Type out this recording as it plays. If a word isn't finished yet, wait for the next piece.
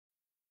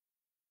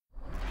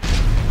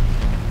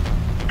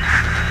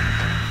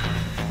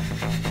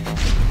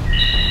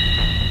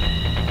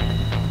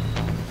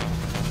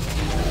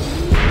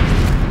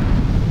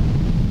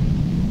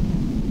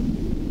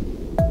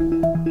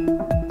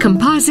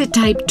Composite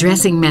type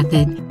dressing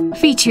method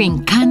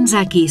featuring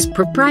Kanzaki's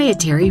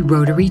proprietary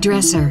rotary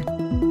dresser.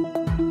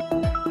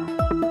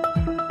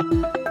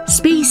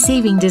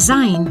 Space-saving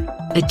design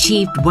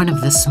achieved one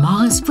of the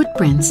smallest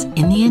footprints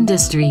in the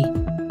industry.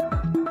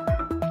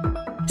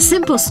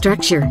 Simple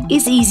structure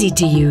is easy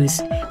to use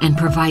and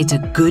provides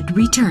a good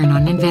return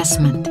on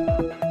investment.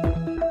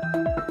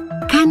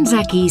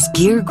 Kanzaki's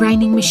gear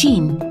grinding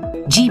machine,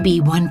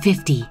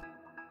 GB150.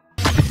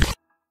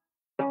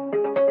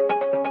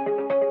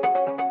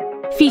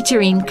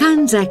 Featuring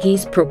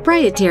Kanzaki's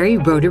proprietary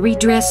rotary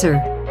dresser.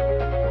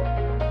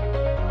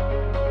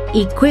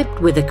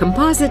 Equipped with a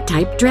composite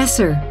type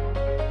dresser.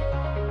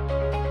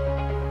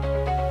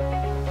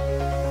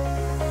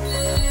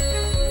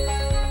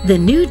 The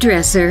new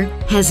dresser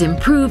has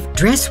improved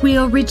dress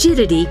wheel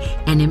rigidity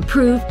and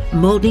improved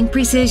molding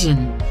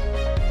precision.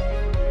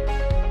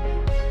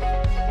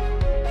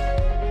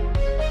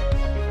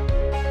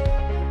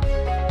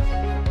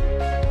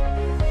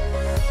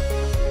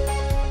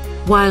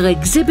 While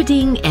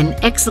exhibiting an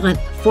excellent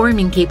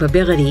forming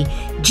capability,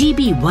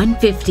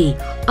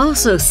 GB150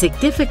 also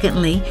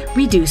significantly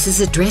reduces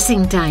the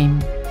dressing time.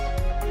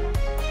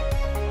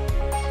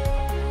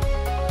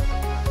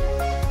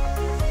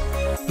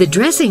 The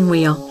dressing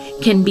wheel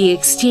can be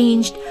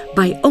exchanged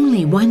by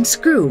only one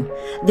screw.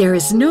 There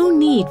is no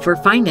need for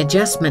fine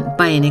adjustment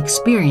by an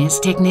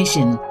experienced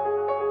technician.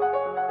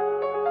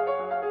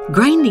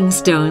 Grinding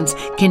stones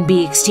can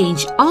be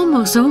exchanged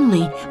almost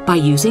only by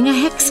using a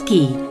hex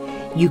key.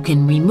 You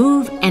can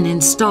remove and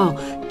install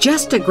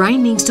just a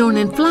grinding stone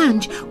and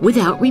flange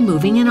without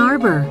removing an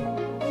arbor.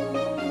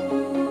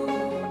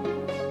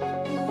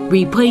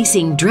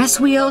 Replacing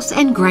dress wheels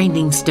and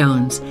grinding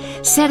stones.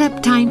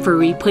 Setup time for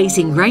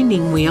replacing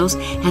grinding wheels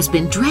has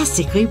been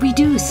drastically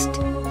reduced.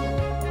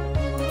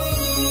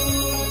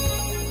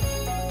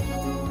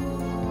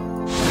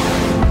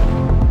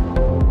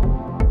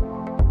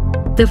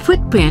 The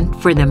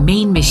footprint for the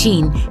main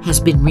machine has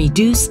been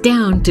reduced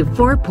down to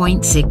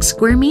 4.6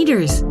 square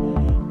meters.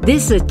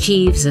 This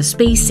achieves a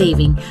space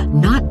saving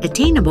not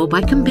attainable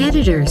by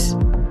competitors.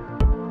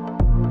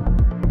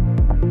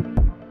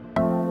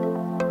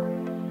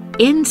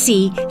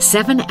 NC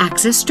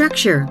 7-axis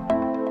structure.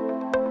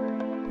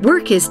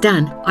 Work is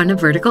done on a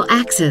vertical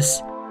axis.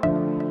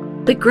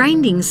 The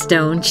grinding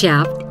stone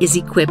shaft is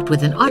equipped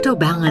with an auto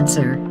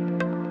balancer.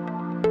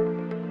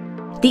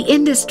 The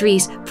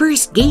industry's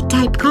first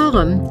gate-type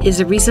column is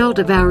a result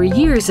of our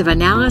years of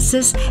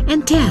analysis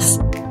and tests.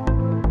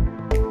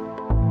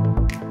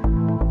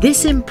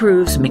 This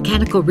improves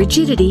mechanical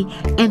rigidity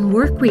and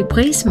work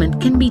replacement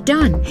can be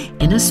done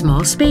in a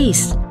small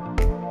space.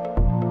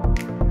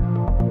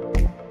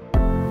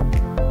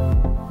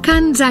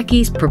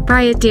 Kanzaki's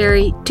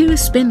proprietary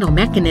two-spindle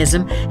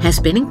mechanism has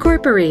been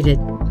incorporated.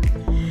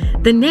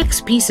 The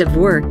next piece of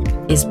work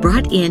is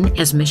brought in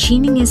as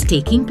machining is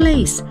taking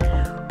place.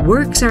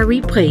 Works are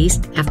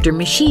replaced after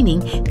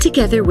machining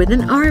together with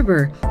an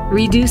arbor,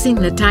 reducing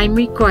the time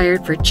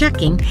required for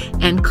checking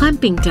and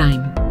clamping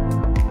time.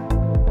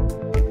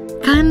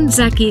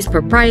 Kanzaki's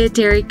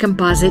proprietary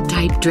composite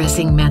type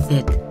dressing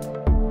method.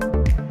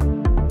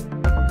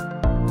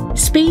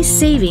 Space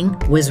saving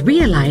was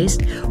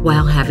realized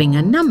while having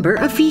a number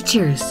of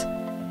features.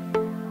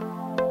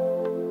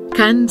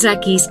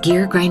 Kanzaki's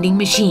gear grinding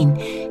machine,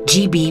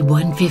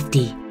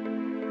 GB150.